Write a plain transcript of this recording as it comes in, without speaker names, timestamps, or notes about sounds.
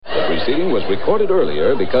proceeding was recorded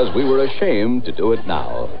earlier because we were ashamed to do it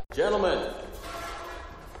now. Gentlemen,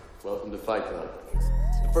 welcome to Fight Club.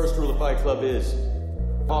 The first rule of Fight Club is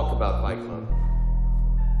talk about Fight Club.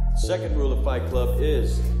 The second rule of Fight Club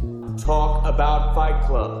is talk about Fight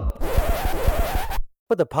Club.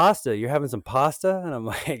 But the pasta, you're having some pasta? And I'm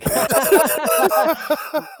like...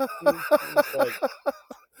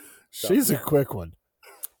 She's a quick one.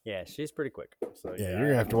 Yeah, she's pretty quick. So, yeah, you're going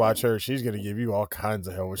to have to watch her. She's going to give you all kinds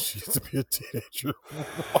of hell when she used to be a teenager.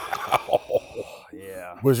 Wow.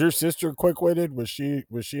 Yeah. Was your sister quick-witted? Was she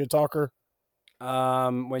a talker?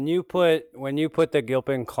 When you put the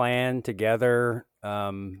Gilpin clan together,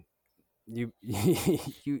 you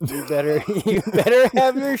better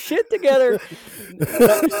have your shit together.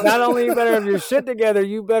 Not only you better have your shit together,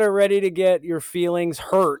 you better ready to get your feelings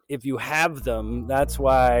hurt if you have them. That's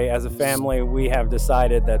why, as a family, we have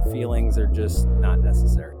decided that feelings are just not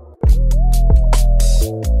necessary.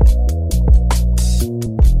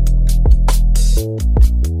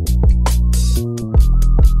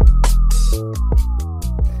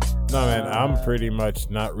 No, man, I'm pretty much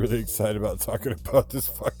not really excited about talking about this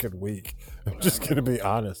fucking week. I'm just going to be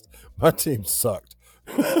honest. My team sucked.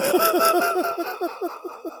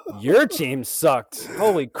 Your team sucked.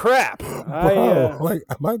 Holy crap. Bro, like,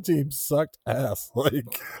 my team sucked ass.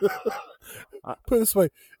 Like, put it this way.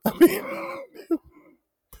 I mean,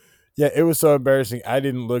 yeah, it was so embarrassing. I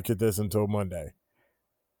didn't look at this until Monday.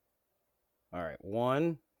 All right.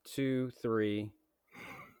 1, 2, 3,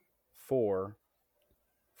 4.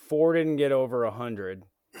 4 didn't get over 100.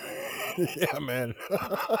 Yeah, man.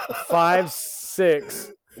 5,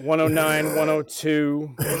 6, 109,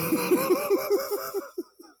 102.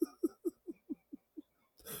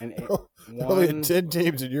 And 8, only 10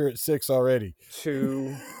 teams and you're at 6 already.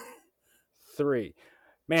 2, 3.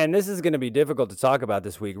 Man, this is going to be difficult to talk about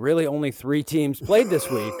this week. Really, only 3 teams played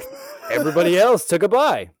this week. Everybody else took a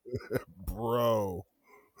bye. Bro.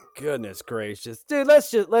 Goodness gracious. Dude,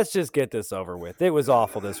 let's just get this over with. It was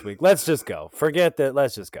awful this week. Let's just go. Forget that.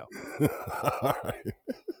 Let's just go. All right.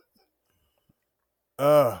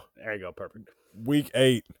 There you go. Perfect. Week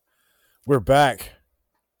 8. We're back.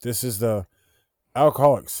 This is the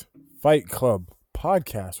Alcoholics Fight Club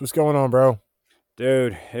podcast. What's going on, bro?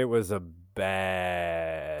 Dude, it was a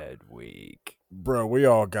bad week. Bro, we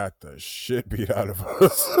all got the shit beat out of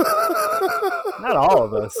us. Not all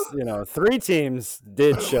of us. 3 teams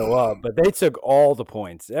did show up, but they took all the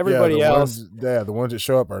points. Everybody else. The ones that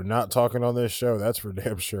show up are not talking on this show. That's for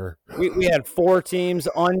damn sure. We had 4 teams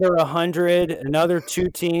under 100, another 2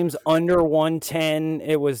 teams under 110.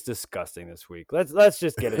 It was disgusting this week. Let's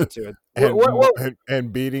just get into it.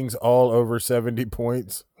 And beatings all over 70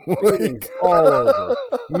 points. All over.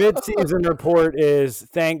 Mid-season report is,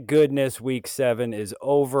 thank goodness week 7 is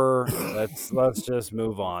over. Let's just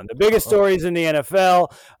move on. The biggest stories in the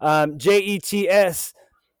NFL, JETS.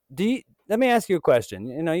 Let me ask you a question.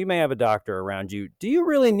 You may have a doctor around you. Do you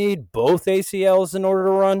really need both ACLs in order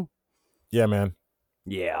to run? Yeah, man.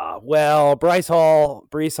 Yeah, well, Bryce Hall,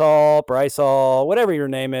 whatever your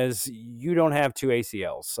name is, you don't have 2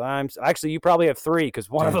 ACLs. Actually, you probably have 3 because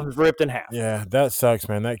one of them is ripped in half. Yeah, that sucks,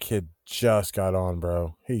 man. That kid just got on,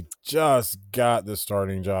 bro. He just got the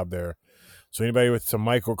starting job there. So anybody with some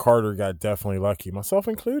Michael Carter got definitely lucky, myself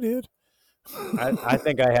included. I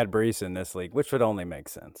think I had Brees in this league, which would only make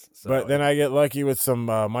sense. So, but then I get lucky with some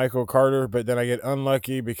Michael Carter, but then I get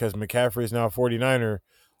unlucky because McCaffrey is now a 49er.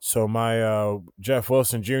 So my Jeff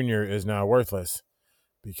Wilson Jr. is now worthless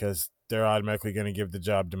because they're automatically going to give the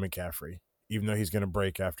job to McCaffrey, even though he's going to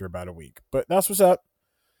break after about a week. But that's what's up.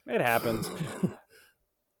 It happens.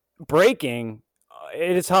 Breaking,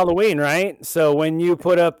 it is Halloween, right? So when you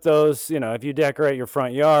put up those, if you decorate your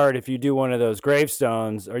front yard, if you do one of those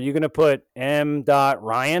gravestones, are you going to put M.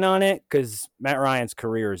 Ryan on it? Because Matt Ryan's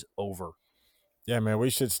career is over. Yeah, man, we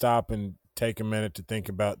should stop and take a minute to think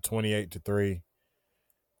about 28-3.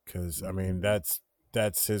 Because, I mean, that's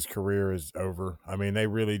his career is over. I mean, they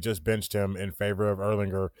really just benched him in favor of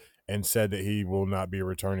Erlinger and said that he will not be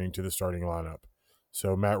returning to the starting lineup.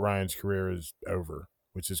 So Matt Ryan's career is over,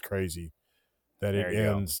 which is crazy that it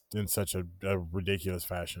ends in such a ridiculous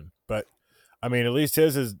fashion. But, I mean, at least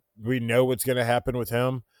his is we know what's going to happen with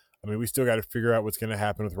him. I mean, we still got to figure out what's going to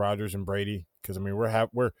happen with Rodgers and Brady because, I mean, we're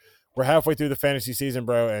halfway through the fantasy season,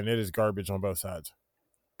 bro, and it is garbage on both sides.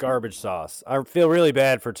 Garbage sauce. I feel really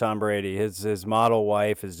bad for Tom Brady. His model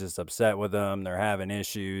wife is just upset with him. They're having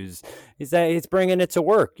issues. He's bringing it to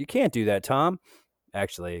work. You can't do that, Tom.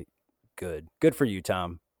 Actually, good for you,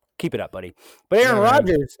 Tom. Keep it up, buddy. But Aaron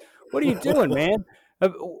Rodgers, what are you doing, man?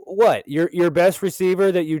 What? Your best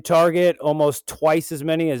receiver that you target almost twice as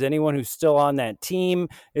many as anyone who's still on that team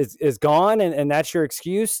is gone, and that's your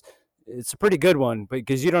excuse? It's a pretty good one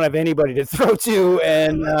because you don't have anybody to throw to,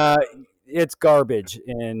 and it's garbage.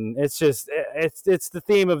 And it's just it's the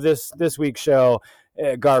theme of this week's show,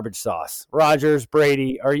 garbage sauce. Rodgers,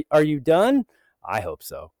 Brady, are you done? I hope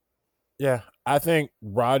so. Yeah, I think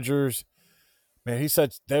Rodgers, man,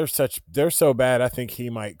 they're so bad. I think he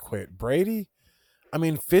might quit. Brady, I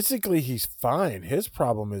mean, physically he's fine. His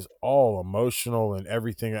problem is all emotional and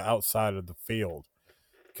everything outside of the field.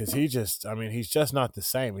 Because he's just not the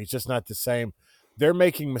same. He's just not the same. They're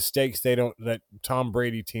making mistakes that Tom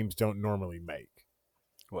Brady teams don't normally make.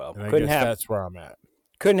 Well, and I guess that's where I'm at.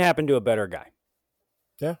 Couldn't happen to a better guy.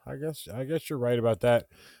 Yeah, I guess you're right about that.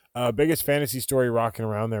 Biggest fantasy story rocking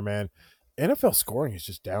around there, man. NFL scoring is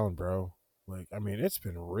just down, bro. Like, I mean, it's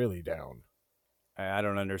been really down. I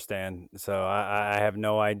don't understand. So I have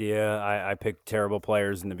no idea. I picked terrible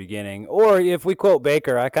players in the beginning. Or if we quote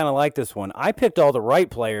Baker, I kind of like this one. I picked all the right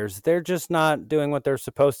players. They're just not doing what they're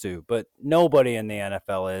supposed to. But nobody in the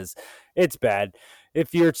NFL is. It's bad.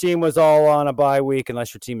 If your team was all on a bye week,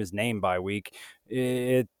 unless your team is named bye week,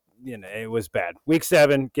 it was bad. Week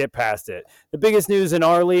 7, get past it. The biggest news in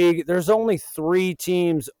our league, there's only 3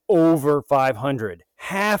 teams over 500.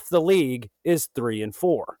 Half the league is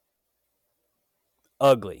 3-4.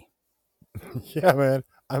 Ugly. Yeah, man.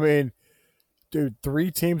 I mean, dude, 3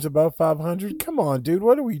 teams above 500? Come on, dude.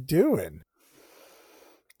 What are we doing?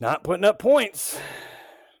 Not putting up points.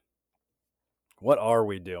 What are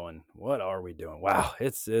we doing? Wow,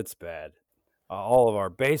 it's bad. All of our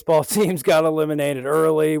baseball teams got eliminated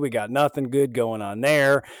early. We got nothing good going on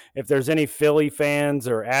there. If there's any Philly fans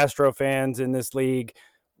or Astro fans in this league,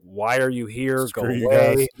 why are you here? Go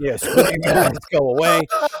away. Yeah, screw you guys. Go away.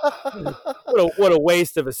 What a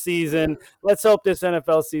waste of a season. Let's hope this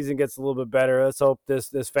NFL season gets a little bit better. Let's hope this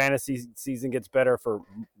fantasy season gets better for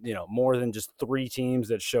more than just 3 teams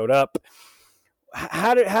that showed up.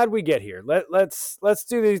 How did we get here? Let's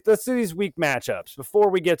do these week matchups before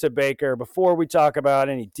we get to Baker. Before we talk about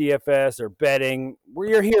any DFS or betting,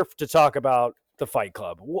 we're here to talk about the Fight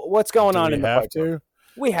Club. What's going on in the Fight Club?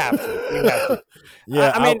 We have to.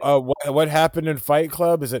 Yeah, I mean, what happened in Fight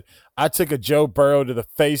Club is that I took a Joe Burrow to the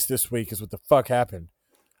face this week. Is what the fuck happened.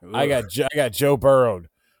 Ugh. I got Joe Burrowed.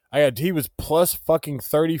 He was plus fucking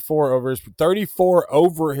 34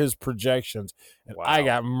 over his projections, and wow. I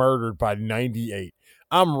got murdered by 98.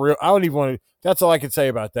 I don't even want to. That's all I can say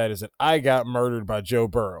about that is that I got murdered by Joe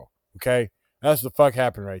Burrow. Okay, that's the fuck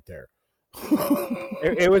happened right there.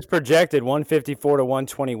 It was projected 154 to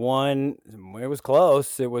 121. It was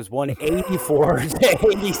close. It was 184 to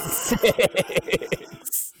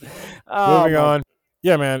 86. Moving on.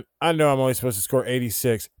 Yeah, man. I know I'm only supposed to score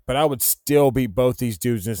 86, but I would still beat both these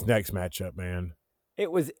dudes in this next matchup, man. It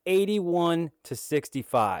was 81 to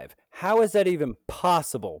 65. How is that even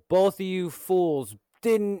possible? Both of you fools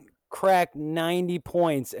didn't crack 90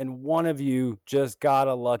 points, and one of you just got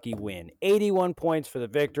a lucky win. 81 points for the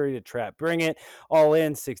victory to trap Bring It. All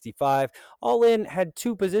in, 65. All in had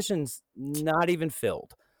 2 positions not even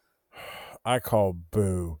filled. I call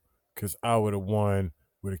boo because I would have won.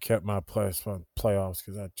 Would have kept my playoffs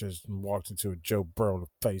because I just walked into a Joe Burrow in the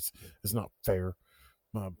face. It's not fair.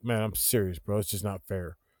 Man, I'm serious, bro. It's just not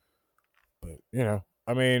fair. But,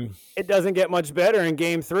 I mean. It doesn't get much better in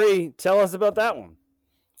Game 3. Tell us about that one.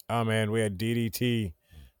 Oh, man, we had DDT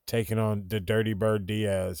taking on the Dirty Bird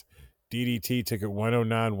Diaz. DDT took it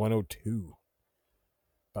 109-102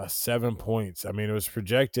 by 7 points. I mean, it was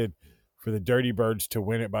projected for the Dirty Birds to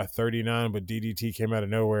win it by 39, but DDT came out of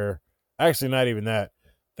nowhere. Actually, not even that.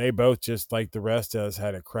 They both, just like the rest of us,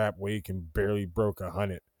 had a crap week and barely broke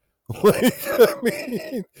 100.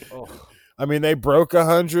 I mean, they broke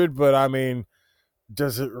 100, but I mean,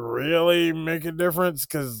 does it really make a difference?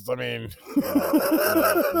 Because I mean,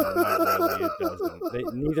 not really, it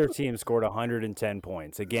doesn't. Neither team scored 110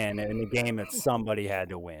 points again in a game that somebody had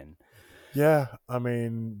to win. Yeah, I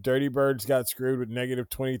mean, Dirty Birds got screwed with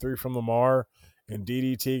 -23 from Lamar, and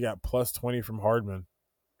DDT got +20 from Hardman.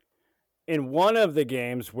 In one of the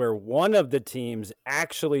games where one of the teams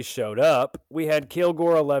actually showed up, we had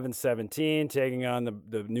Kilgore 11-17 taking on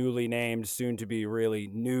the newly named, soon to be really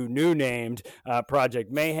new named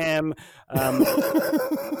Project Mayhem.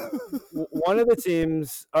 One of the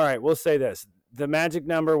teams, all right, we'll say this. The magic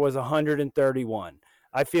number was 131.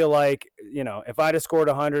 I feel like, if I'd have scored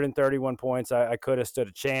 131 points, I could have stood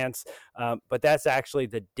a chance. But that's actually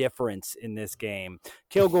the difference in this game.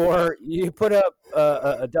 Kilgore, you put up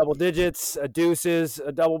a double digits, a deuces,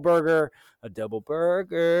 a double burger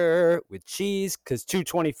with cheese, because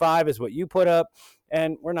 225 is what you put up.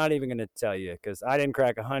 And we're not even going to tell you because I didn't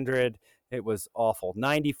crack 100. It was awful.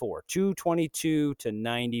 94, 222 to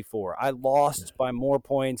 94. I lost by more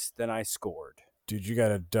points than I scored. Dude, you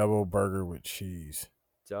got a double burger with cheese.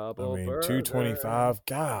 Double burger. 225.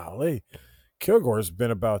 Golly. Kilgore's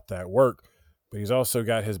been about that work, but he's also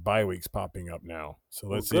got his bye weeks popping up now. So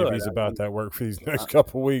let's see if he's about that work for these next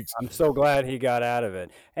couple weeks. I'm so glad he got out of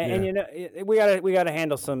it. And you know, we gotta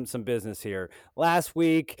handle some business here. Last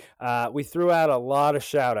week, we threw out a lot of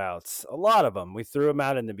shout outs, a lot of them. We threw them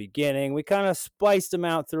out in the beginning. We kind of spliced them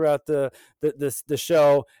out throughout the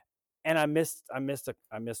show, and I missed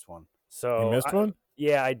one. So you missed one?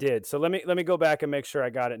 Yeah, I did. So let me go back and make sure I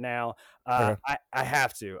got it now. Okay. I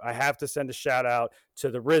have to send a shout out to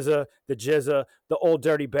the RZA, the Jizza, the Old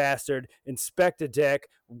Dirty Bastard, Inspector Deck,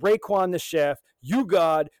 Raekwon the Chef, You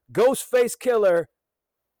God, Ghostface Killer,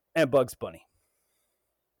 and Bugs Bunny.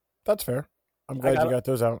 That's fair. I'm glad you got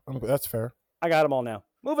those out. That's fair. I got them all now.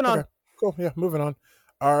 Moving on. Okay. Cool. Yeah, moving on.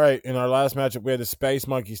 All right. In our last matchup, we had the Space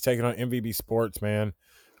Monkeys taking on MVB Sports, man.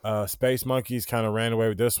 Space Monkeys kind of ran away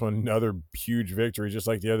with this one. Another huge victory, just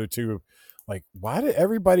like the other two. Like, why did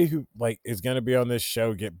everybody who like is going to be on this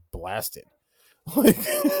show get blasted? Like,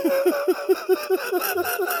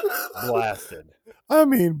 blasted. I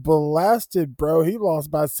mean, blasted, bro. He lost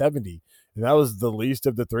by 70, and that was the least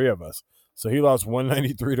of the three of us. So he lost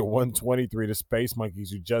 193 to 123 to Space Monkeys,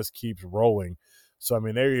 who just keeps rolling. So I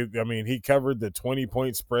mean, he covered the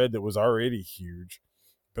 20-point spread that was already huge,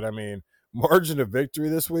 but I mean. Margin of victory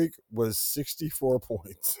this week was 64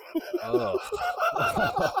 points. Oh.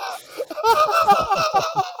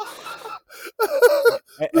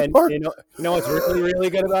 and you know what's really, really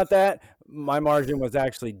good about that? My margin was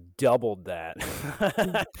actually doubled that.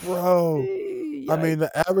 Bro, I mean, the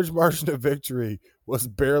average margin of victory was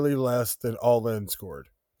barely less than All In scored.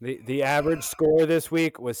 The average score this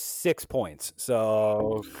week was 6 points.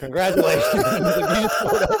 So congratulations. If you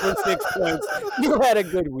scored over 6 points, you had a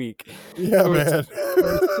good week. Yeah, man. There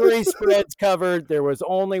were 3 spreads covered. There was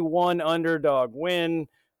only one underdog win.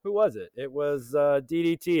 Who was it? It was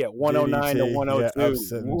DDT at 109 to 102. Yeah,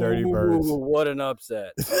 upsetting Dirty Birds. What an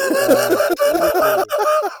upset.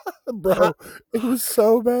 Bro, it was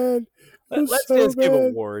so bad. Let's just give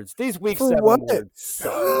awards. These week For 7 what? awards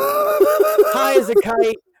suck.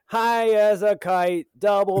 High as a kite,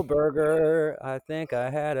 double burger. I think I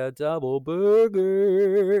had a double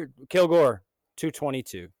burger. Kilgore,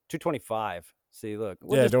 222, 225. See, look.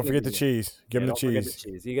 Don't forget the cheese. Give him the cheese. Forget the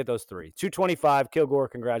cheese. You get those 3. 225, Kilgore,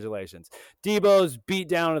 congratulations. Debo's beat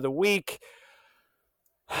down of the week.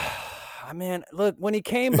 Man, look, when he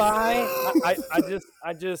came by,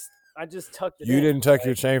 I just tucked it in. You didn't tuck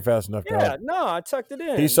your chain fast enough, Yeah, dog. no, I tucked it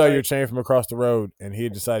in. He saw your chain from across the road, and he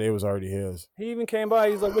decided it was already his. He even came by.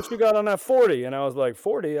 He's like, "What you got on that 40?" And I was like,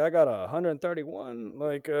 "40? I got 131."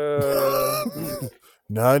 Like,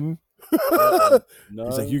 None. None.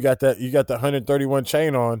 He's like, you got the 131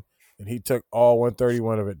 chain on, and he took all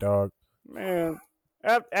 131 of it, dog. Man,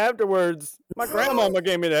 afterwards, my grandmama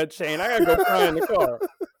gave me that chain. I gotta go cry in the car.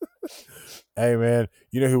 Hey, man,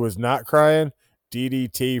 you know who was not crying?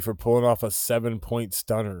 DDT for pulling off a 7-point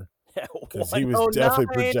stunner. Because he was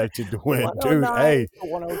definitely projected to win. Dude, hey.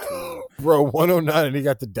 102. Bro, 109, and he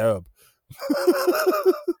got the dub.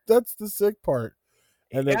 That's the sick part.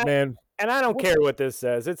 And then, man. And I don't care what this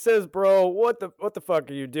says. It says, bro, what the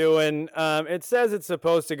fuck are you doing? It says it's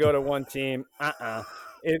supposed to go to one team.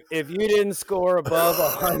 If you didn't score above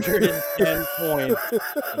 110 points,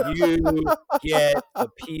 you get a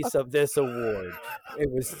piece of this award.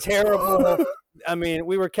 It was terrible. I mean,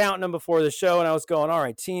 we were counting them before the show, and I was going, all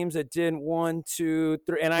right, teams that did 1, 2,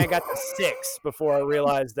 3, and I got to 6 before I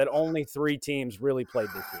realized that only 3 teams really played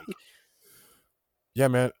this week. Yeah,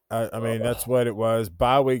 man. I mean, that's what it was.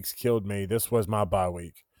 Bye weeks killed me. This was my bye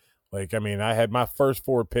week. Like, I mean, I had my first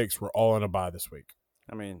 4 picks were all in a bye this week.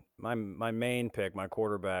 I mean, my main pick, my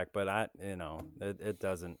quarterback, but it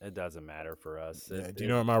doesn't matter for us. Do you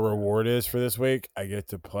know what my reward is for this week? I get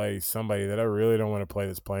to play somebody that I really don't want to play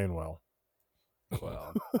that's playing well.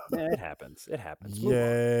 Well, it happens. It happens.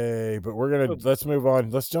 Yay! But let's move on.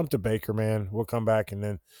 Let's jump to Baker, man. We'll come back and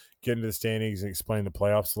then get into the standings and explain the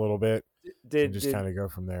playoffs a little bit. And just kind of go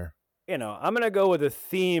from there. I'm going to go with a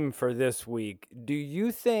theme for this week. Do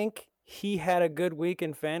you think he had a good week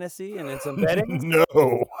in fantasy and in some betting? No.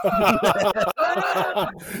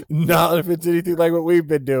 Not if it's anything like what we've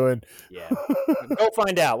been doing. Yeah. Go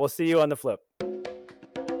find out. We'll see you on the flip.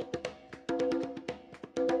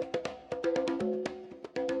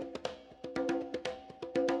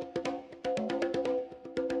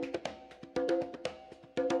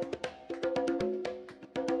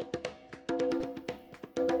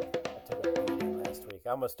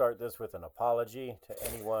 I'm going to start this with an apology to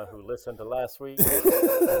anyone who listened to last week.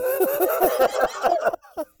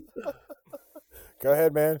 Go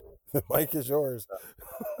ahead, man. The mic is yours.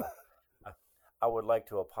 I would like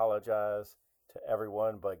to apologize to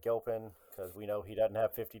everyone but Gilpin because we know he doesn't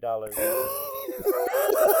have $50.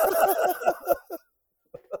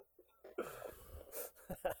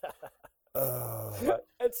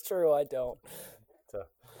 It's true. I don't.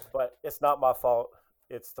 But it's not my fault.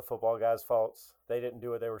 It's the football guys' faults. They didn't do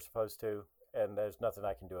what they were supposed to, and there's nothing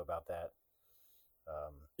I can do about that.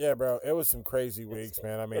 Yeah, bro, it was some crazy weeks,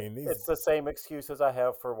 man. I mean, it's the same excuses I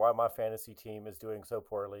have for why my fantasy team is doing so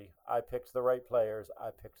poorly. I picked the right players. I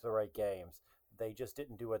picked the right games. They just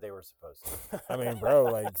didn't do what they were supposed to. I mean, bro,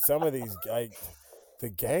 like some of these, like the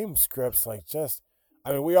game scripts, like just,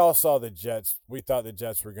 I mean, we all saw the Jets. We thought the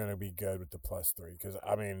Jets were going to be good with the +3 because,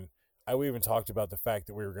 I mean, we even talked about the fact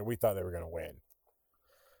that we thought they were going to win.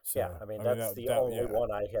 So, yeah, I mean, that's the only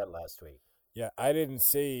one I hit last week. Yeah, I didn't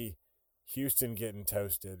see Houston getting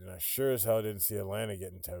toasted, and I sure as hell didn't see Atlanta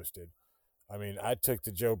getting toasted. I mean, I took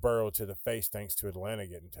the Joe Burrow to the face thanks to Atlanta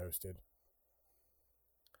getting toasted.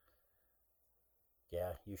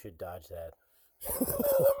 Yeah, you should dodge that.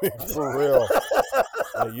 I mean, for real.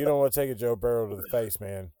 You don't want to take a Joe Burrow to the face,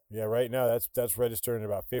 man. Yeah, right now that's registering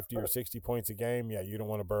about 50 or 60 points a game. Yeah, you don't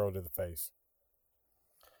want to Burrow to the face.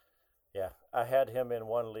 Yeah, I had him in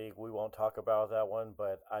one league. We won't talk about that one,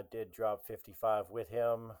 but I did drop 55 with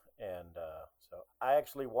him, and so I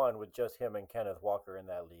actually won with just him and Kenneth Walker in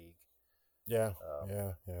that league. Yeah,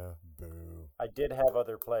 yeah. Boo. I did have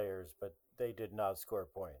other players, but they did not score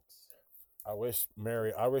points. I wish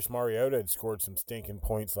Mariota had scored some stinking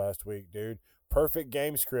points last week, dude. Perfect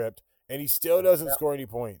game script, and he still doesn't score any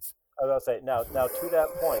points. I was going to say, now to that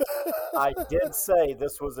point, I did say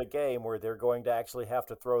this was a game where they're going to actually have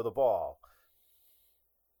to throw the ball.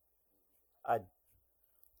 I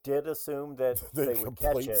did assume that they would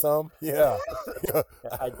catch it. Some? Yeah.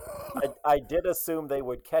 I did assume they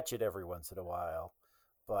would catch it every once in a while,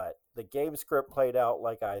 but the game script played out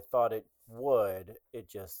like I thought it would. It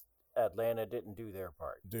just, Atlanta didn't do their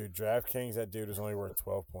part. Dude, DraftKings, that dude is only worth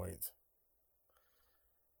 12 points.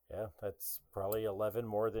 Yeah, that's probably 11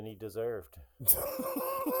 more than he deserved.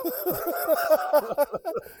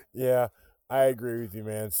 Yeah, I agree with you,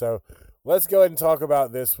 man. So let's go ahead and talk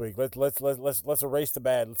about this week. Let's erase the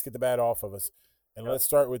bad. Let's get the bad off of us, and let's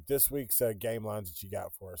start with this week's game lines that you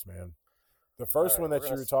got for us, man. The first one that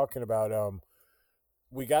you were talking about,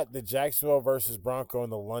 we got the Jacksonville versus Bronco in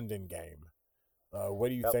the London game.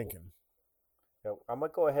 What are you thinking? I'm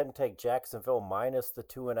gonna go ahead and take Jacksonville minus the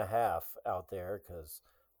 2.5 out there because.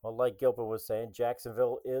 Well, like Gilbert was saying,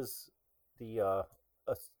 Jacksonville is the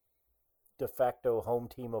de facto home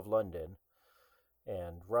team of London.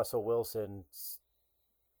 And Russell Wilson,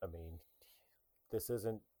 I mean, this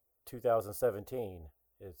isn't 2017.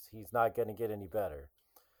 He's not going to get any better.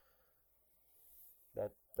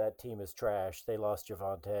 That team is trash. They lost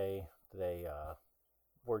Javonte. They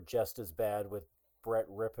were just as bad with Brett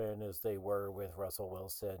Rippon as they were with Russell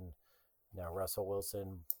Wilson. Now Russell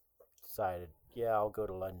Wilson decided, yeah, I'll go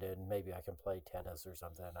to London. Maybe I can play tennis or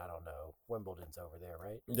something. I don't know. Wimbledon's over there,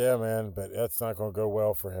 right? Yeah, man, but that's not going to go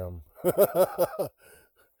well for him.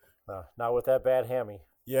 Not with that bad hammy.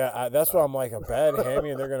 Yeah, that's why I'm like, a bad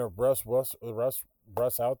hammy, and they're going to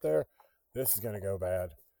Russ out there. This is going to go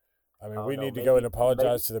bad. I mean, we need to go and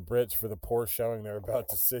apologize to the Brits for the poor showing they're about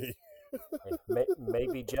to see.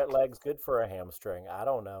 Maybe jet lag's good for a hamstring. I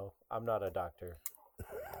don't know. I'm not a doctor.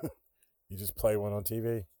 You just play one on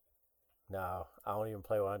TV? No, I don't even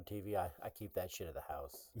play one on TV. I keep that shit at the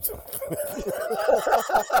house.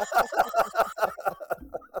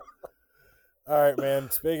 All right, man.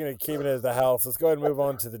 Speaking of keeping it at the house, let's go ahead and move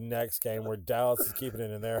on to the next game where Dallas is keeping it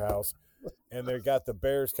in their house. And they've got the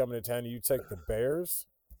Bears coming to town. You take the Bears?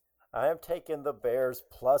 I am taking the Bears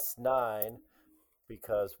 +9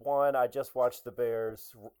 because, one, I just watched the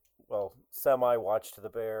Bears, well, semi-watched the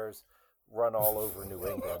Bears run all over New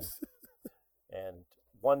England. And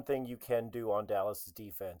one thing you can do on Dallas'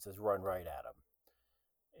 defense is run right at them.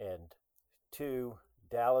 And two,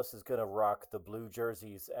 Dallas is going to rock the blue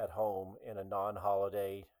jerseys at home in a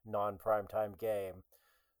non-holiday, non-primetime game.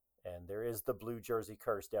 And there is the blue jersey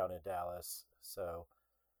curse down in Dallas. So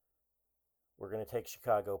we're going to take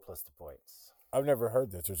Chicago plus the points. I've never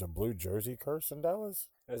heard this. There's a blue jersey curse in Dallas?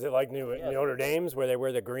 Is it like Notre Dame's where they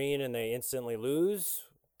wear the green and they instantly lose?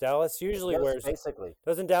 Dallas usually wears... Basically.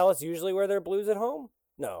 Doesn't Dallas usually wear their blues at home?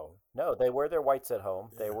 No, they wear their whites at home.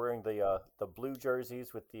 They're wearing the blue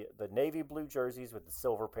jerseys with the navy blue jerseys with the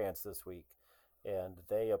silver pants this week, and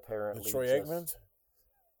they apparently the Troy Aikmans.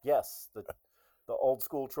 Yes, the old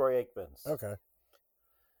school Troy Aikmans. Okay.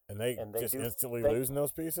 And they just instantly losing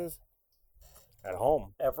those pieces? At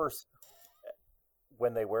home.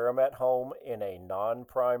 When they wear them at home in a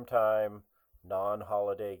non-prime time,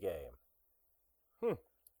 non-holiday game.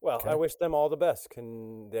 Well, Okay. I wish them all the best. They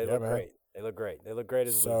look great. They look great. They look great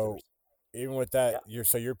as losers. Even with that,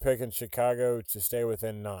 you're picking Chicago to stay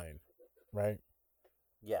within 9, right?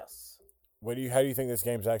 Yes. How do you think this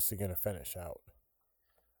game's actually going to finish out?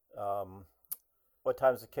 What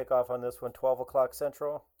time's the kickoff on this one? 12 o'clock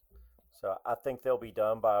Central. So I think they'll be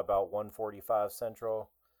done by about 1:45 Central.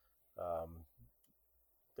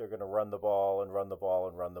 They're going to run the ball and run the ball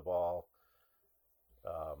and run the ball.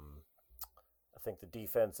 I think the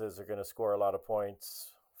defenses are going to score a lot of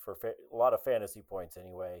points, a lot of fantasy points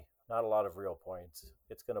anyway. Not a lot of real points.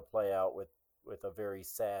 It's going to play out with a very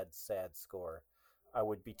sad score. I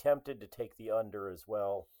would be tempted to take the under as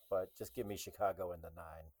well, but just give me Chicago in the 9.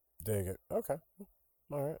 Dig it. Okay.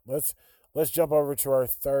 All right. Let's jump over to our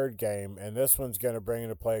third game, and this one's going to bring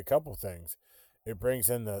into play a couple things. It brings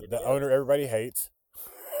in the owner everybody hates,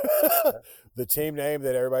 the team name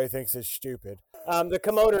that everybody thinks is stupid. The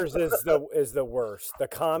Commoders is the worst. The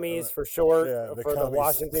Commies for short, the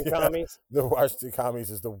Washington Commies. The Washington Commies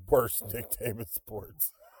is the worst nickname in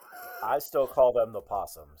sports. I still call them the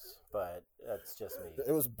Possums, but that's just me.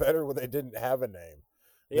 It was better when they didn't have a name.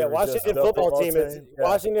 Yeah, Washington football team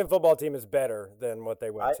is better than what they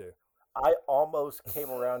went to. I almost came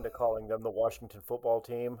around to calling them the Washington football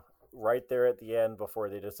team right there at the end before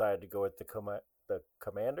they decided to go with the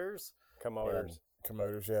Commanders. Commoders,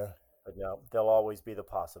 yeah. But no, they'll always be the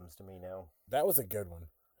Possums to me now. That was a good one.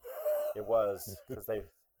 It was, because they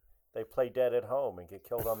play dead at home and get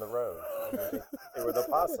killed on the road. They were the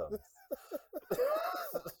Possums.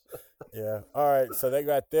 Yeah. All right. So they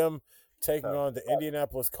got them taking on the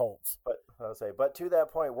Indianapolis Colts. But to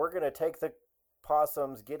that point, we're going to take the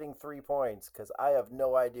Possums getting 3 points because I have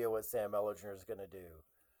no idea what Sam Ehlinger is going to do.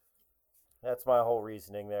 That's my whole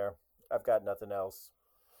reasoning there. I've got nothing else.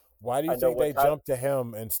 Why do you think they jumped to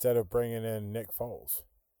him instead of bringing in Nick Foles?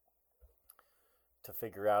 To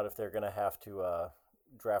figure out if they're going to have to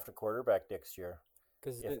draft a quarterback next year.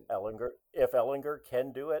 Because if Ehlinger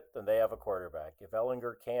can do it, then they have a quarterback. If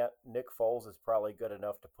Ehlinger can't, Nick Foles is probably good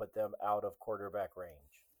enough to put them out of quarterback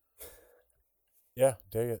range. Yeah,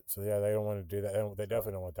 dig it. So, yeah, they don't want to do that. They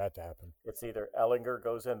definitely don't want that to happen. It's either Ehlinger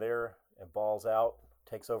goes in there and balls out,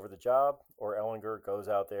 takes over the job, or Ehlinger goes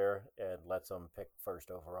out there and lets them pick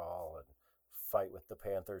first overall and fight with the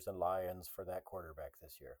Panthers and Lions for that quarterback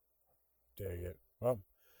this year. Dig it. Well,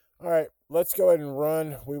 all right, let's go ahead and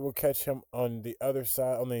run. We will catch him on the other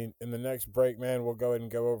side. In the next break, man, we'll go ahead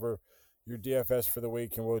and go over your DFS for the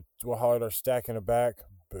week, and we'll holler our stack in the back.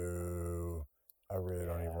 Boo. I really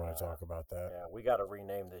don't even want to talk about that. Yeah, we got to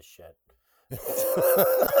rename this shit.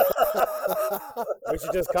 We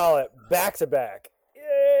should just call it back to back.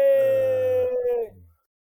 Yay!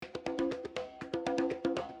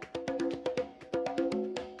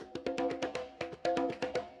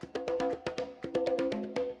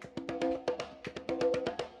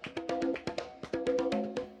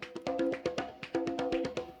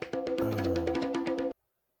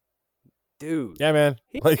 Dude. Yeah, man.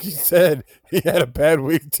 Like you said, he had a bad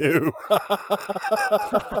week too.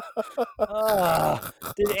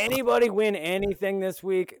 Did anybody win anything this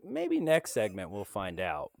week? Maybe next segment we'll find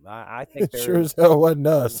out. I think it sure as hell wasn't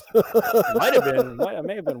us. May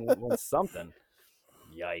have been something.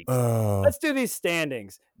 Yikes. Let's do these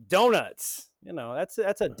standings. Donuts. You know,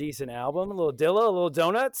 that's a decent album. A little Dilla, a little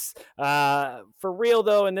Donuts. For real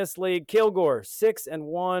though, in this league, Kilgore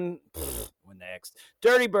 6-1. Next,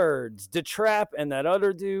 Dirty Birds, DeTrap, and that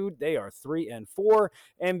other dude, they are 3-4.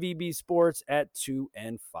 MVB Sports at 2-5.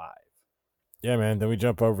 Yeah, man. Then we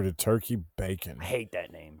jump over to Turkey Bacon. I hate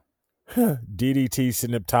that name. DDT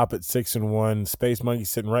sitting up top at 6-1. Space Monkey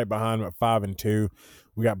sitting right behind him at 5-2.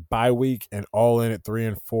 We got Bye Week and All In at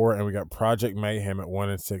 3-4, and we got Project Mayhem at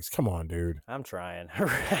 1-6. Come on, dude. I'm trying.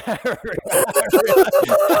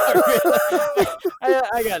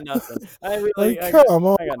 I got nothing. Come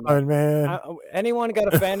on, man. Anyone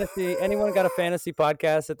got a fantasy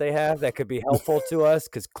podcast that they have that could be helpful to us?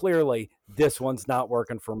 Because clearly this one's not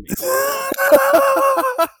working for me.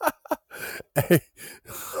 Hey,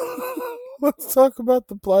 let's talk about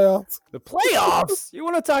the playoffs. The playoffs? You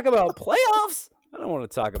want to talk about playoffs? I don't want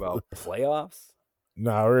to talk about playoffs.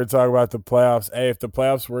 No, we're going to talk about the playoffs. Hey, if the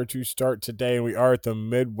playoffs were to start today, we are at the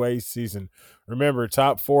midway season. Remember,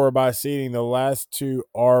 top 4 are by seeding. The last 2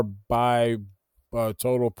 are by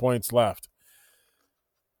total points left.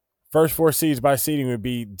 First 4 seeds by seeding would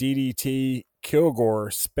be DDT,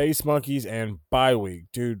 Kilgore, Space Monkeys, and Bye Week.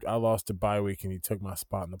 Dude, I lost to Bye Week, and he took my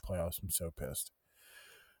spot in the playoffs. I'm so pissed.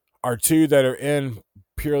 Our two that are in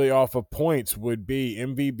purely off of points would be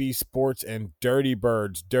MVB Sports and Dirty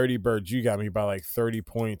Birds. Dirty Birds, you got me by like 30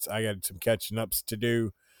 points. I got some catching ups to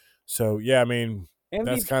do. So, yeah, I mean,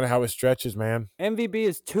 that's kind of how it stretches, man. MVB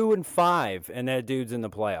is 2-5, and that dude's in the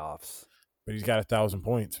playoffs. But he's got 1,000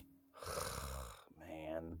 points.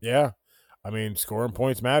 Man. Yeah. I mean, scoring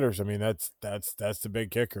points matters. I mean, that's the big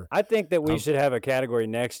kicker. I think that we should have a category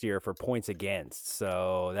next year for points against,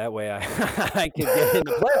 so that way I can get in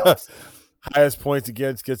the playoffs. Highest points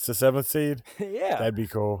against gets the 7th seed. Yeah, that'd be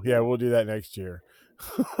cool. Yeah, we'll do that next year.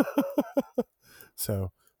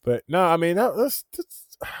 So, but no, I mean that's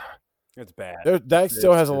it's bad. That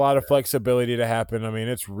still has a lot of flexibility to happen. I mean,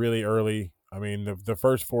 it's really early. I mean, the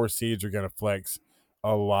first 4 seeds are going to flex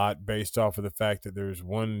a lot based off of the fact that there's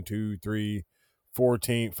 5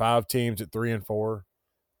 teams at 3 and 4.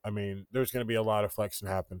 I mean, there's going to be a lot of flexing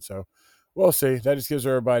happen. So we'll see. That just gives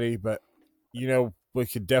everybody, but we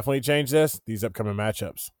could definitely change these upcoming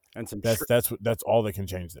matchups. And some that's all that can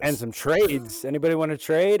change this. And some trades. Anybody want to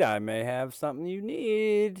trade? I may have something you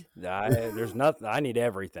need. There's nothing. I need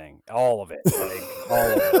everything. All of it. Like,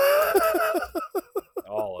 all of it.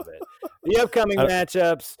 All of it. The upcoming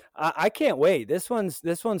matchups, I can't wait. This one's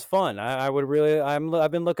fun.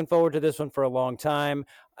 I've been looking forward to this one for a long time.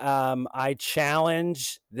 I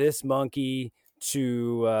challenge this monkey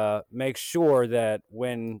to make sure that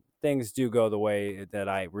when things do go the way that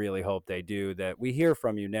I really hope they do, that we hear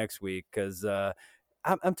from you next week, because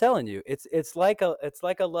I'm telling you, it's like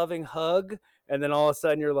a loving hug, and then all of a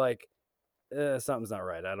sudden you're like, something's not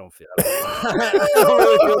right. I don't really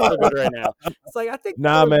feel so good right now. It's like, I think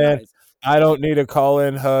man, nice. I don't need a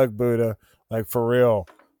call-in hug, Buddha. Like, for real.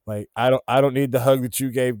 Like, I don't need the hug that you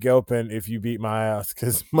gave Gilpin if you beat my ass,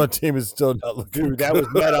 because my team is still not looking Dude, that was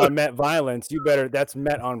met on Met violence. That's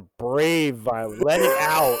met on brave violence. Let it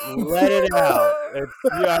out. Let it out.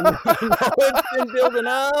 I know it's been building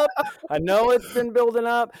up. I know it's been building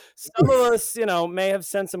up. Some of us, may have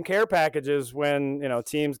sent some care packages when,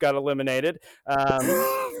 teams got eliminated.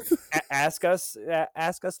 Ask us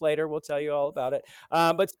later. We'll tell you all about it.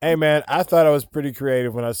 But hey, man, I thought I was pretty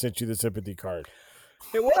creative when I sent you the sympathy card.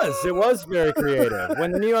 It was very creative.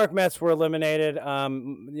 When the New York Mets were eliminated,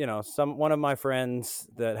 one of my friends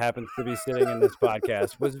that happens to be sitting in this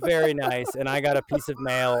podcast was very nice, and I got a piece of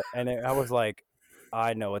mail, and I was like,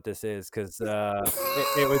 I know what this is, because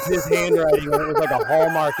it was his handwriting, and it was like a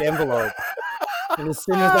Hallmark envelope. And as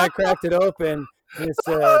soon as I cracked it open, it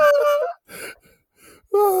said,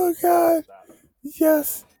 "Oh God,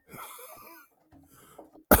 yes."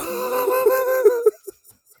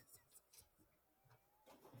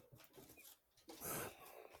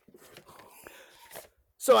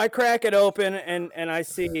 So I crack it open, and I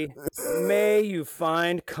see, may you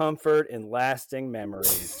find comfort in lasting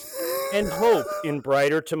memories and hope in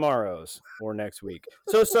brighter tomorrows or next week.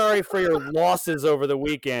 So sorry for your losses over the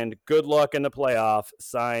weekend. Good luck in the playoff.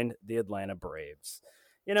 Signed, the Atlanta Braves.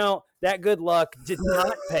 That good luck did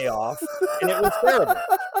not pay off, and it was terrible.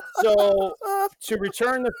 So to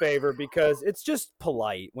return the favor, because it's just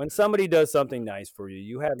polite when somebody does something nice for you,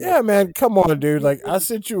 you have man, come on, dude. Like, I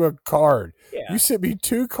sent you a card. Yeah. You sent me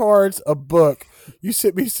 2 cards, a book. You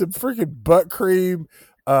sent me some freaking butt cream.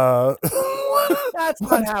 That's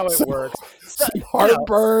not how it works.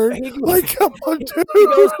 Heartburn. Come on, dude. He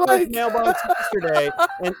goes to his mailbox yesterday,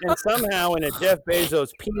 and somehow in a Jeff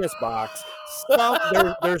Bezos penis box,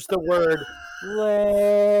 there's the word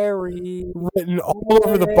Larry written all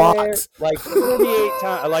over the box, like 38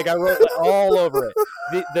 times. Like, I wrote all over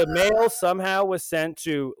it. The mail somehow was sent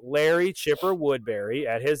to Larry Chipper Woodbury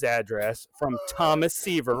at his address from Thomas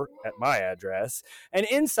Seaver at my address, and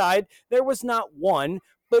inside there was not one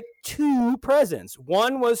but 2 presents.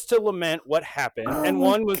 One was to lament what happened, and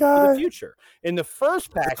one was for the future. In the first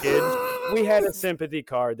package, we had a sympathy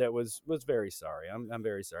card that was very sorry. I'm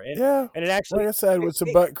very sorry. And it actually, like I said, with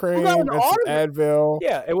some butt cream and some Advil.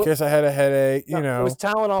 Yeah, in case I had a headache. It was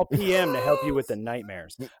Tylenol PM to help you with the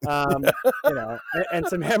nightmares. And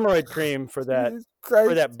some hemorrhoid cream for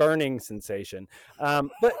that burning sensation.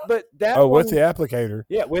 But that with the applicator.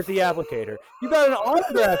 Yeah, with the applicator. You got an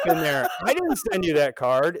autograph in there. I didn't send you that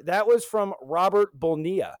card. That was from Robert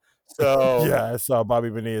Bonilla. So yeah, I saw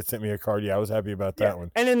Bobby Bonilla sent me a card. Yeah, I was happy about that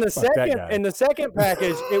one. And in the second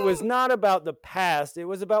package, it was not about the past. It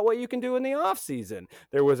was about what you can do in the off season.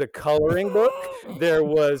 There was a coloring book. There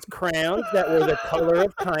was crayons that were the color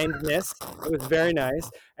of kindness. It was very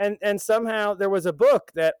nice. And somehow there was a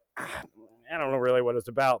book that I don't know really what it's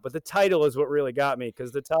about, but the title is what really got me,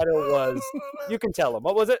 because the title was, you can tell them.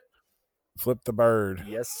 What was it? Flip the Bird.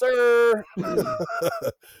 Yes, sir.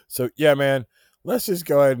 So, yeah, man, let's just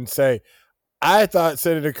go ahead and say, I thought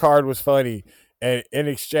sending a card was funny, and in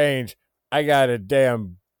exchange, I got a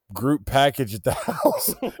damn group package at the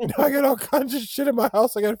house. Now I got all kinds of shit in my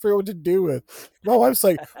house I got to figure out what to do with. My wife's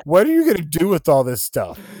like, what are you going to do with all this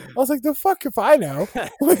stuff? I was like, the fuck if I know.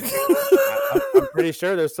 Like, I'm pretty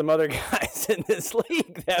sure there's some other guys in this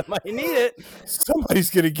league that might need it. somebody's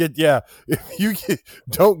going to get, if you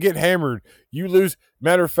don't get hammered, you lose.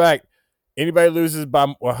 Matter of fact, anybody loses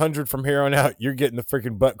by 100 from here on out, you're getting the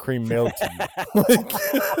freaking butt cream mailed to you.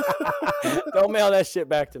 Don't mail that shit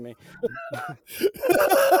back to me.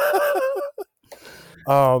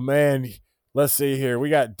 Oh, man. Let's see here. We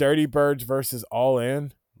got Dirty Birds versus All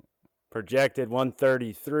In. Projected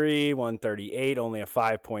 133, 138, only a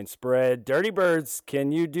 5-point spread. Dirty Birds,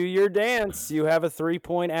 can you do your dance? You have a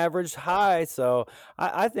 3-point average high, so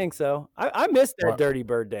I think so. I missed that Dirty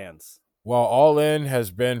Bird dance. Well, All In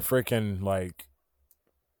has been freaking like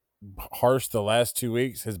harsh the last 2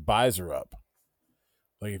 weeks. His buys are up.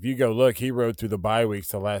 Like if you go look, he rode through the bye weeks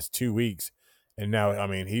the last 2 weeks, and now I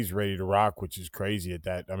mean he's ready to rock, which is crazy at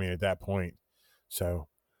that. I mean at that point. So,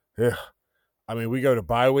 yeah. I mean we go to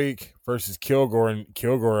bye week versus Kilgore, and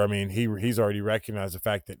Kilgore. I mean he's already recognized the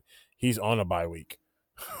fact that he's on a bye week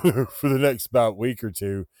for the next about week or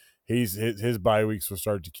two. His bye weeks will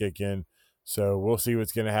start to kick in. So we'll see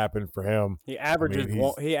what's going to happen for him. He averages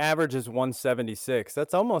he averages 176.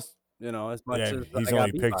 That's almost as much as he's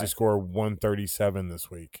only picked to score 137 this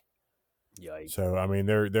week. Yikes! So I mean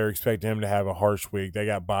they're expecting him to have a harsh week. They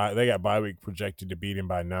got bye week projected to beat him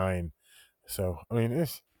by 9. So I mean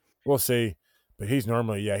we'll see. But he's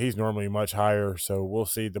normally much higher. So we'll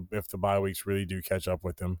see if the bye weeks really do catch up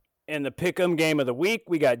with him. In the Pick'em game of the week,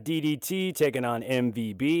 we got DDT taking on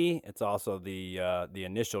MVB. It's also the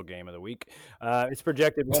initial game of the week. It's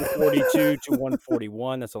projected 142 to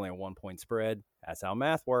 141. That's only a 1-point spread. That's how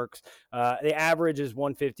math works. The average is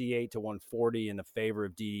 158 to 140 in the favor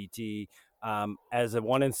of DDT. As a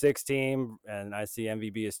 1-6 team, and I see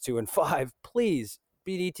MVB is 2-5. Please,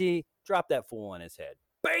 BDT, drop that fool on his head.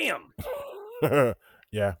 Bam.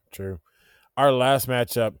 Yeah, true. Our last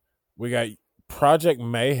matchup, we got Project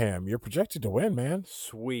Mayhem. You're projected to win, man.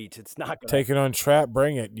 Sweet. It's not take it on Trap.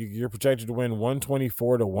 Bring it. You're projected to win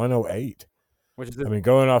 124 to 108. Which is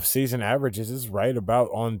going off season averages is right about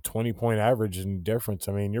on 20-point average and difference.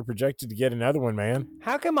 I mean, you're projected to get another one, man.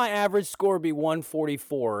 How can my average score be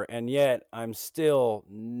 144 and yet I'm still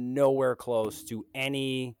nowhere close to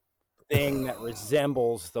anything that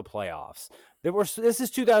resembles the playoffs? This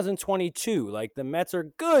is 2022. Like the Mets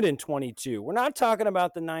are good in 22. We're not talking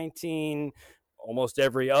about the 19. Almost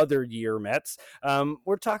every other year Mets.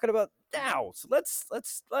 We're talking about now. So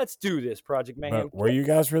let's do this, Project Mayhem. But were you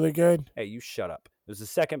guys really good? Hey, you shut up. It was the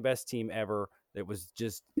second best team ever. That was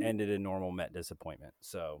just ended in normal Met disappointment.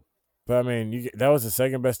 So, but I mean, that was the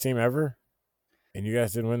second best team ever, and you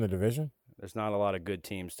guys didn't win the division. There's not a lot of good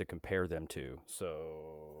teams to compare them to.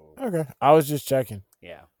 So okay, I was just checking.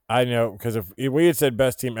 Yeah. I know, because if we had said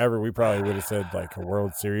best team ever, we probably would have said like a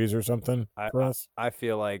World Series or something for us. I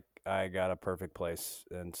feel like I got a perfect place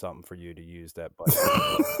and something for you to use that button.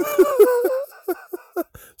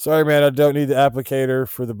 Sorry, man. I don't need the applicator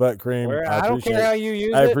for the butt cream. I don't care how you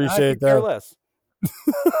use it. I appreciate that. Less.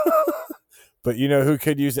 But you know who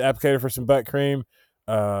could use the applicator for some butt cream?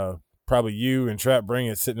 Probably you and Trap Bring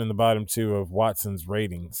It sitting in the bottom 2 of Watson's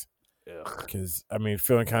ratings. Because, I mean,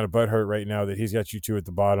 feeling kind of butthurt right now that he's got you 2 at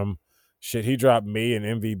the bottom. Shit, he dropped me and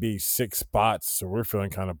MVB 6 spots, so we're feeling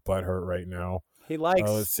kind of butthurt right now. He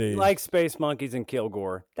likes Space Monkeys and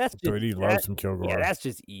Kilgore. That's just, he loves some Kilgore. Yeah, that's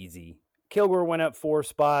just easy. Kilgore went up 4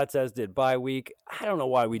 spots, as did bye week. I don't know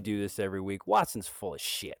why we do this every week. Watson's full of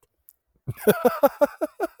shit.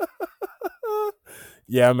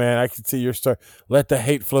 Yeah, man, I can see your start. Let the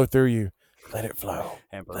hate flow through you. Let it flow.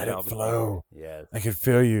 Let it flow. Yeah, I can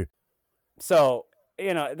feel you. So,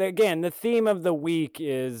 again, the theme of the week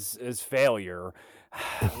is failure.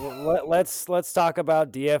 Let's talk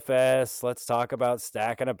about DFS. Let's talk about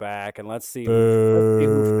stacking a back, and let's see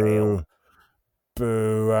who failed.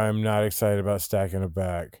 Boo! I'm not excited about stacking a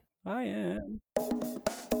back. I am.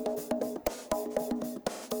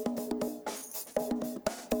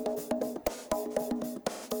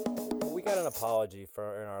 We got an apology in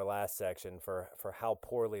our last section for how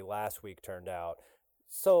poorly last week turned out.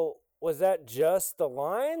 So was that just the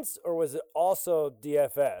lines, or was it also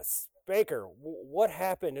DFS? Baker, what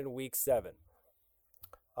happened in week 7?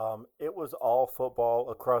 It was all football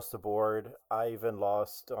across the board. I even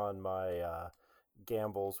lost on my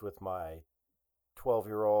gambles with my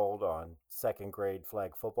 12-year-old on second grade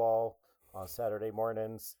flag football on Saturday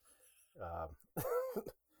mornings.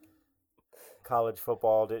 college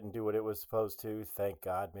football didn't do what it was supposed to. Thank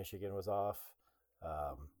God Michigan was off.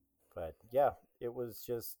 But yeah, it was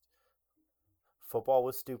just football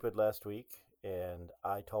was stupid last week, and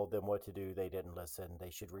I told them what to do. They didn't listen.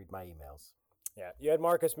 They should read my emails. Yeah, you had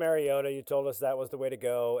Marcus Mariota. You told us that was the way to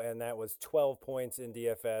go, and that was 12 points in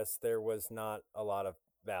DFS. There was not a lot of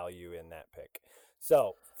value in that pick.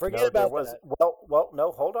 So forget about that.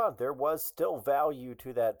 No, hold on. There was still value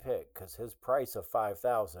to that pick because his price of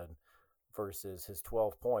 5,000 versus his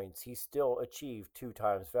 12 points, he still achieved 2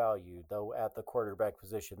 times value. Though at the quarterback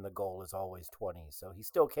position, the goal is always 20, so he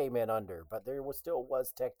still came in under. But there was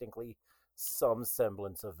technically some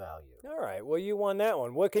semblance of value. All right. Well, you won that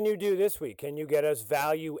one. What can you do this week? Can you get us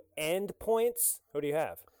value and points? Who do you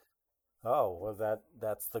have? Oh, well,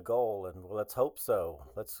 that's the goal, and let's hope so.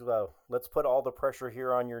 Let's put all the pressure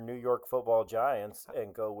here on your New York Football Giants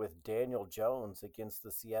and go with Daniel Jones against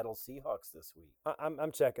the Seattle Seahawks this week.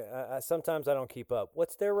 I'm checking. Sometimes I don't keep up.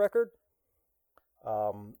 What's their record?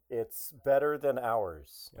 It's better than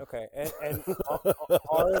ours. Okay, and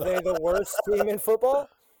are they the worst team in football?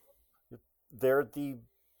 They're the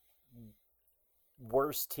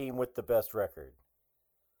worst team with the best record.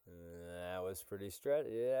 That was pretty stretch.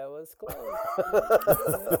 Yeah, that was close.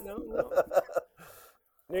 No.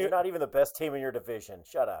 You're not even the best team in your division.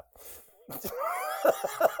 Shut up.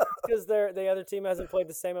 Because the other team hasn't played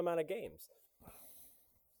the same amount of games.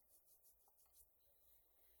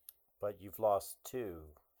 But you've lost 2.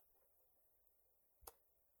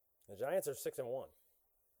 The Giants are 6-1.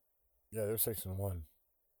 Yeah, they're 6-1.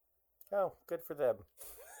 Oh, good for them.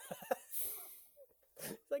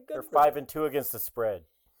 Like they're 5-2 against the spread.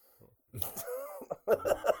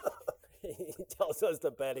 He tells us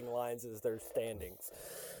the betting lines as their standings.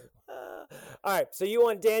 All right, so you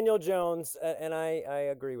want Daniel Jones, and I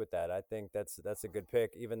agree with that. I think that's a good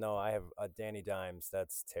pick, even though I have a Danny Dimes.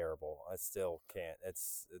 That's terrible. I still can't.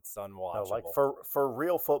 It's unwatchable. No, like for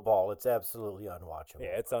real football, it's absolutely unwatchable.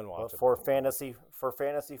 Yeah, it's unwatchable. But for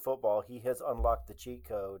fantasy football, he has unlocked the cheat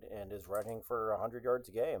code and is running for 100 yards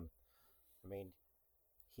a game. I mean,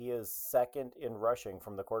 he is second in rushing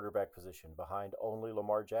from the quarterback position, behind only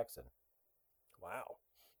Lamar Jackson. Wow.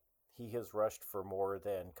 He has rushed for more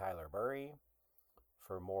than Kyler Murray,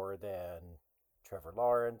 for more than Trevor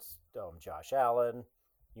Lawrence, Josh Allen,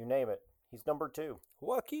 you name it. He's number 2.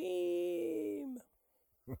 Joaquin.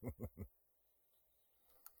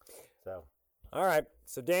 So, all right.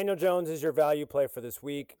 So Daniel Jones is your value play for this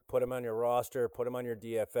week. Put him on your roster, put him on your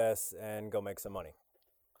DFS, and go make some money.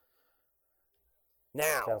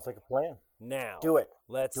 Now. Sounds like a plan. Now. Do it.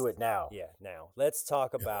 Let's do it now. Yeah, now. Let's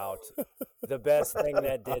talk about the best thing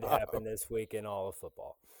that did happen this week in all of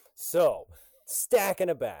football. So, stacking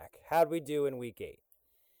it back. How'd we do in week 8?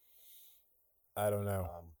 I don't know.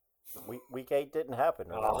 Week 8 didn't happen,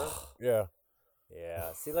 remember? Yeah.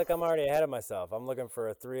 Yeah. See, like I'm already ahead of myself. I'm looking for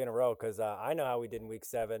a 3 in a row because I know how we did in week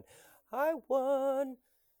 7. I won.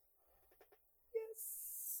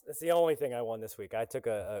 That's the only thing I won this week. I took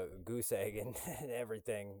a goose egg and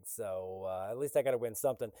everything, so at least I got to win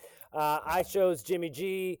something. I chose Jimmy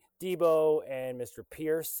G, Debo, and Mr.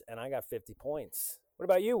 Pierce, and I got 50 points. What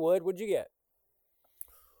about you, Wood? What'd you get?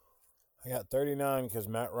 I got 39 because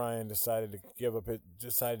Matt Ryan decided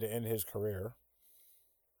to end his career.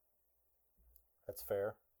 That's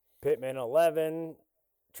fair. Pittman 11,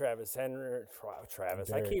 Travis Henry,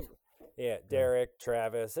 Derek,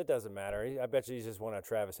 Travis. It doesn't matter. I bet you he's just one of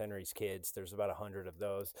Travis Henry's kids. There's about 100 of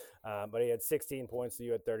those. But he had 16 points, so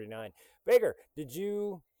you had 39. Baker, were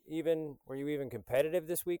you even competitive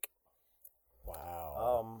this week?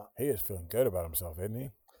 Wow. He is feeling good about himself, isn't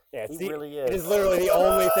he? Yeah, he really is. It is literally the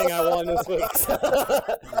only thing I won this week.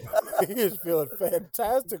 He is feeling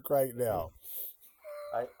fantastic right now.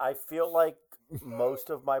 I feel like most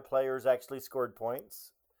of my players actually scored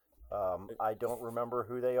points. I don't remember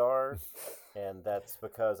who they are, and that's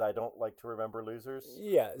because I don't like to remember losers.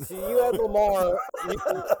 Yeah, see, you had Lamar.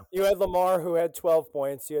 You had Lamar, who had 12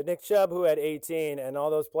 points. You had Nick Chubb, who had 18, and all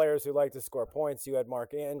those players who like to score points. You had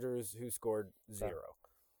Mark Andrews, who scored 0.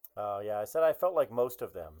 Yeah, I said I felt like most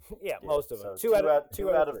of them. Yeah, most of them. So two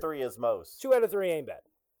out of three is most. 2 out of 3 ain't bad.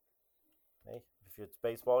 Hey, if it's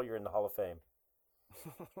baseball, you're in the Hall of Fame.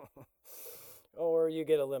 Or you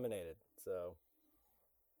get eliminated. So.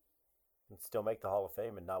 And still make the Hall of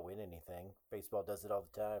Fame and not win anything. Baseball does it all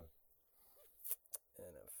the time.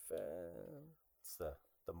 NFL. It's the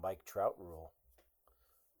Mike Trout rule.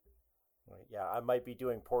 Right, yeah, I might be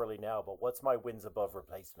doing poorly now, but what's my wins above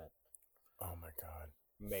replacement? Oh my God.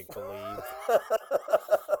 Make believe.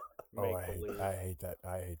 I hate that.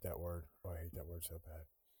 I hate that word. Oh, I hate that word so bad.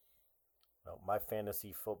 Well, my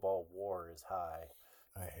fantasy football war is high.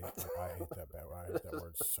 I hate that bad. I hate that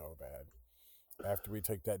word so bad. After we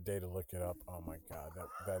take that day to look it up, oh my god,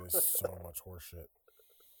 that is so much horseshit.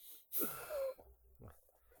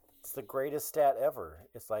 It's the greatest stat ever.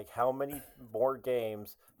 It's like, how many more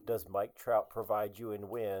games does Mike Trout provide you in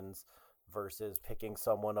wins versus picking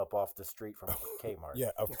someone up off the street from Kmart?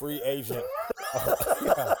 Yeah, a free agent.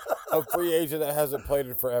 A free agent that hasn't played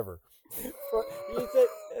in forever.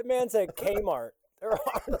 That man said Kmart. There are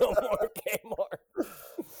no more Kmart.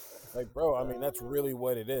 Like, bro, I mean, that's really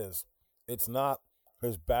what it is. It's not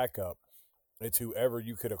his backup. It's whoever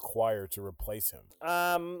you could acquire to replace him.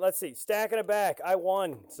 Let's see. Stacking it back. I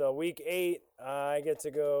won. So week 8, I get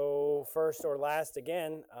to go first or last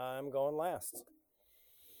again. I'm going last.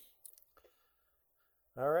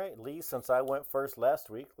 All right, Lee, since I went first last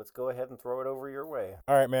week, let's go ahead and throw it over your way.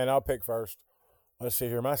 All right, man, I'll pick first. Let's see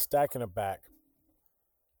here. My stacking it back.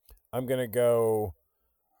 I'm going to go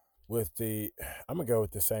with the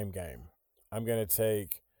same game. I'm going to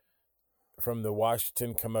take from the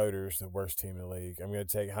Washington Commodores, the worst team in the league. I'm going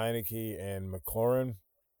to take Heineke and McLaurin.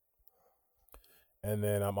 And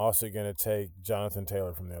then I'm also going to take Jonathan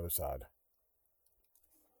Taylor from the other side.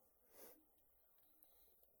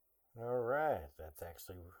 All right, that's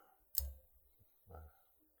actually...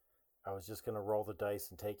 I was just going to roll the dice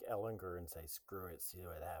and take Ellinger and say, screw it, see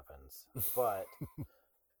what happens. But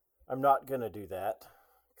I'm not going to do that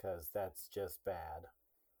because that's just bad.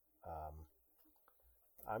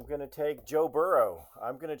 I'm going to take Joe Burrow.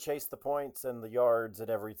 I'm going to chase the points and the yards and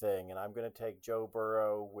everything, and I'm going to take Joe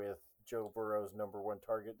Burrow with Joe Burrow's number 1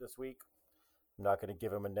 target this week. I'm not going to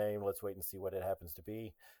give him a name. Let's wait and see what it happens to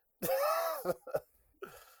be.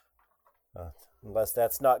 Unless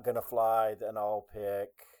that's not going to fly, then I'll pick...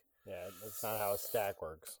 Yeah, that's not how a stack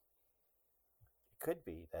works. It could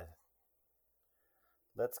be that.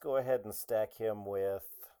 Let's go ahead and stack him with...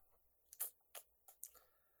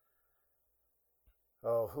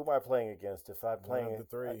 Oh, who am I playing against? If I'm playing... One of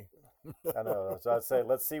the 3. I know. So I'd say,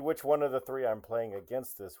 let's see which one of the 3 I'm playing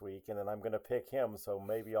against this week, and then I'm going to pick him, so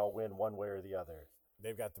maybe I'll win one way or the other.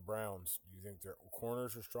 They've got the Browns. Do you think their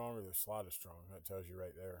corners are strong or their slot is strong? That tells you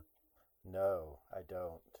right there. No, I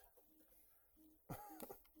don't.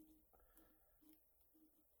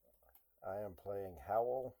 I am playing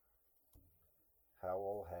Howell.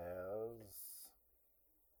 Howell has...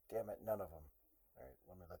 Damn it, none of them. All right,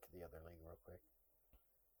 let me look at the other league real quick.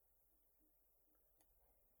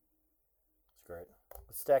 It's great.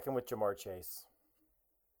 Let's stack him with Jamar Chase.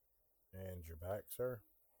 And you're back, sir?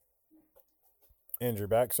 And you're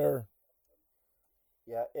back, sir?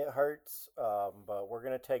 Yeah, it hurts, but we're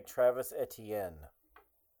going to take Travis Etienne.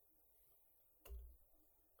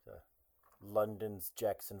 London's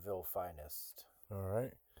Jacksonville finest. All right.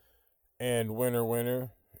 And winner,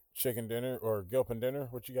 chicken dinner or Gilpin dinner.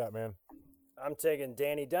 What you got, man? I'm taking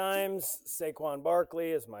Danny Dimes, Saquon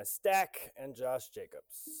Barkley as my stack, and Josh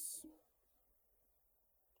Jacobs.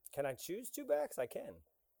 Can I choose 2 backs? I can.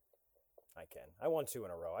 I won 2 in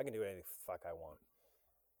a row. I can do anything the fuck I want.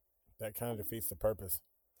 That kind of defeats the purpose.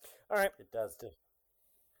 All right. It does too.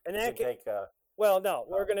 And that can take... Well, no,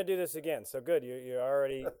 we're going to do this again. So good. You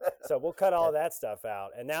already. So we'll cut all that stuff out.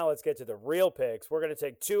 And now let's get to the real picks. We're going to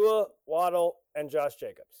take Tua, Waddle, and Josh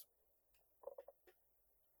Jacobs.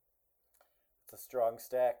 It's a strong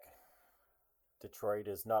stack. Detroit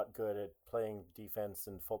is not good at playing defense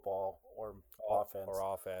in football or offense.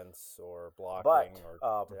 Or blocking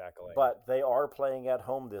or tackling. But they are playing at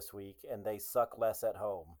home this week, and they suck less at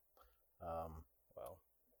home. Well,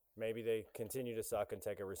 maybe they continue to suck and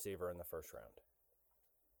take a receiver in the first round.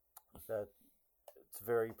 It's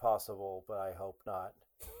very possible, but I hope not.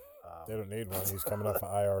 They don't need one. He's coming off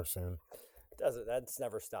of IR soon. That's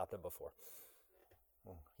never stopped him before.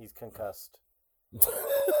 He's concussed.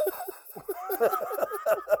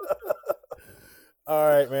 All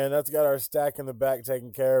right, man. That's got our stack in the back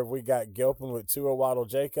taken care of. We got Gilpin with Tua, Waddle,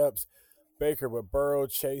 Jacobs, Baker with Burrow,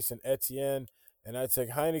 Chase, and Etienne. And I took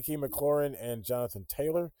Heineke, McLaurin, and Jonathan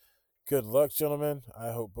Taylor. Good luck, gentlemen.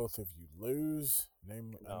 I hope both of you lose,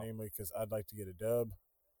 namely because I'd like to get a dub.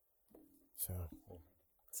 So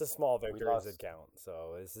it's a small victory that count.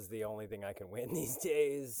 So this is the only thing I can win these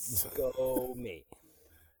days. Go me.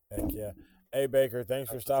 Heck yeah. Hey, Baker, thanks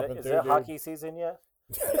for stopping through, Is it dude. hockey season yet?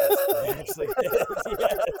 Yes, actually, yes.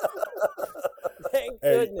 Thank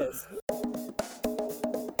goodness.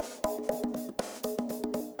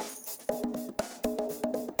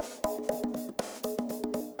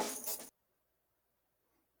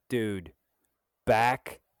 Dude,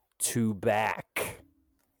 back to back.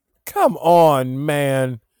 Come on,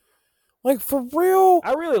 man. Like, for real?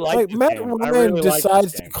 I really like this Matt game. I Ryan really like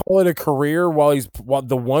decides this to game. call it a career while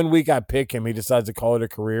the 1 week I pick him, he decides to call it a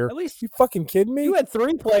career. At least you fucking kidding me? you had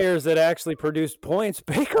 3 players that actually produced points.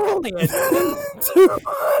 Baker only had 2.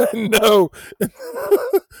 Dude, no.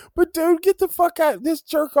 But dude, get the fuck out. This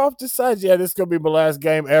jerk off decides, this is gonna be my last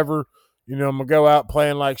game ever. I'm gonna go out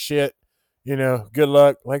playing like shit. Good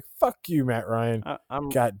luck. Like, fuck you, Matt Ryan. I'm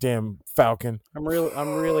Goddamn Falcon. I'm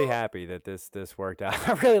really happy that this worked out.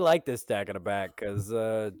 I really like this stack in the back because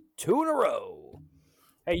 2 in a row.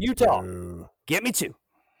 Hey, Utah, Ooh. get me 2.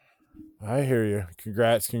 I hear you.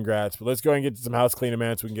 Congrats. But let's go and get to some house cleaning,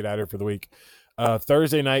 man, so we can get out of here for the week.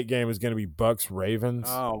 Thursday night game is going to be Bucks Ravens.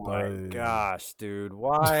 Oh my gosh, dude!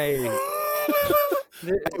 Why?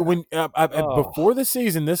 Before the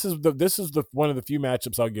season, this is one of the few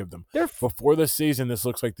matchups I'll give them. Before the season, this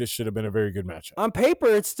looks like this should have been a very good matchup. On paper,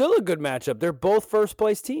 it's still a good matchup. They're both first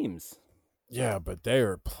place teams. Yeah, but they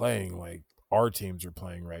are playing like our teams are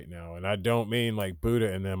playing right now, and I don't mean like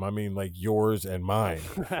Buddha and them. I mean like yours and mine.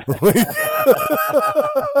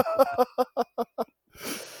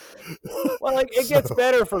 Well, like, it gets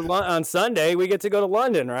better for on Sunday. We get to go to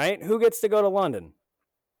London, right? Who gets to go to London?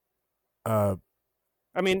 I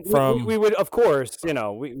mean, we would, of course,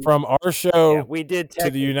 from our show we did to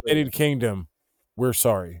the United Kingdom. We're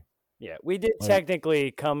sorry. Yeah, we did technically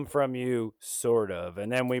come from you, sort of,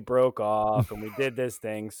 and then we broke off and we did this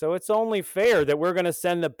thing. So it's only fair that we're going to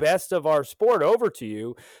send the best of our sport over to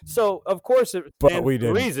you. So, of course, it's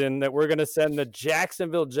the reason that we're going to send the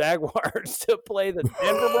Jacksonville Jaguars to play the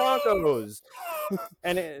Denver Broncos.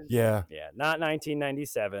 And not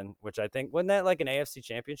 1997, which I think, wasn't that like an AFC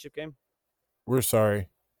championship game? We're sorry.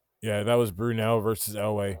 Yeah, that was Brunel versus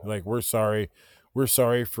Elway. Like, we're sorry. We're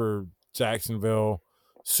sorry for Jacksonville.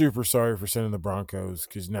 Super sorry for sending the Broncos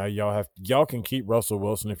because now y'all can keep Russell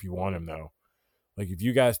Wilson if you want him, though. Like, if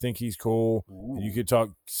you guys think he's cool, and you could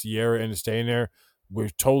talk Sierra into staying there, we're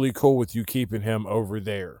totally cool with you keeping him over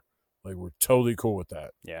there. Like, we're totally cool with that.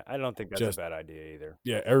 Yeah, I don't think that's a bad idea either.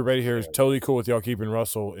 Yeah, everybody here is totally cool with y'all keeping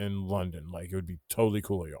Russell in London. Like, it would be totally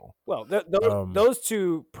cool of y'all. Well, those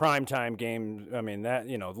 2 primetime games, I mean, that,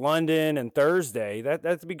 London and Thursday,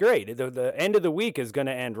 that'd be great. The end of the week is going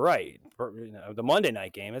to end right. The Monday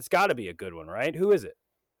night game, it's got to be a good one, right? Who is it?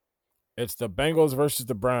 It's the Bengals versus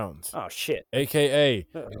the Browns. Oh, shit. AKA,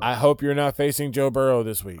 I hope you're not facing Joe Burrow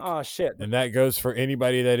this week. Oh, shit. And that goes for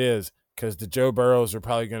anybody that is. Because the Joe Burrows are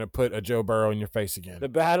probably going to put a Joe Burrow in your face again. The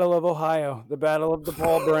Battle of Ohio. The Battle of the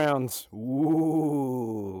Paul Browns.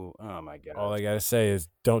 Ooh. Oh, my God. All I got to say is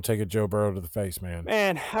don't take a Joe Burrow to the face, man.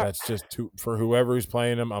 That's just for whoever who's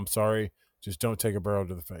playing him, I'm sorry. Just don't take a Burrow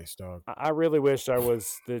to the face, dog. I really wish I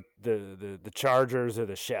was the Chargers or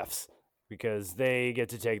the Chefs because they get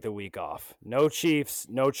to take the week off. No Chiefs,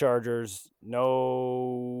 no Chargers,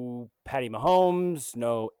 no Patty Mahomes,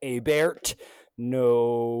 no Abert.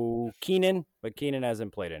 No Keenan, but Keenan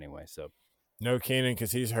hasn't played anyway, so. No Keenan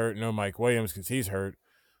because he's hurt. No Mike Williams because he's hurt.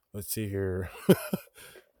 Let's see here.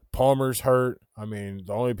 Palmer's hurt. I mean,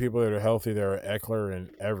 the only people that are healthy there are Eckler and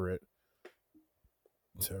Everett.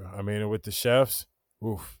 So, I mean, with the Chefs,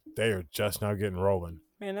 they are just now getting rolling.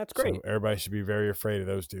 Man, that's great. So everybody should be very afraid of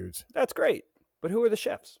those dudes. That's great. But who are the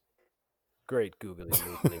Chefs? Great googly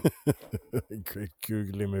moogly. Great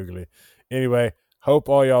googly moogly. Anyway. Hope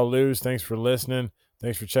all y'all lose. Thanks for listening.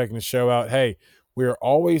 Thanks for checking the show out. Hey, we are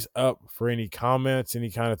always up for any comments,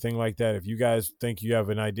 any kind of thing like that. If you guys think you have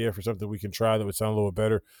an idea for something we can try that would sound a little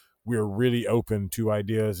better, we're really open to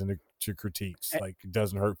ideas and to critiques. Like, it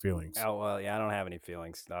doesn't hurt feelings. Oh, well, yeah, I don't have any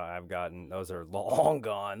feelings. Those are long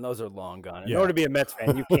gone. In order to be a Mets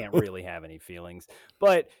fan, you can't really have any feelings.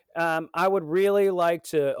 But I would really like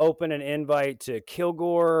to open an invite to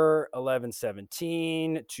Kilgore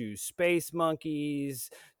 1117, to Space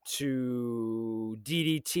Monkeys, to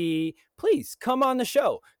DDT. Please come on the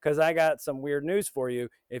show because I got some weird news for you.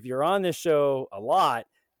 If you're on this show a lot,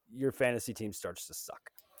 your fantasy team starts to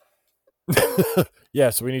suck. Yeah,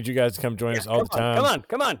 so we need you guys to come join us all the time.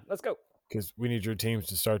 Come on, let's go. Because we need your teams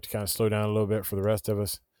to start to kind of slow down a little bit for the rest of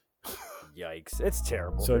us. Yikes, it's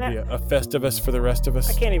terrible. So it'd be a Festivus for the rest of us.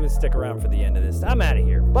 I can't even stick around for the end of this. I'm out of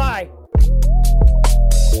here. Bye.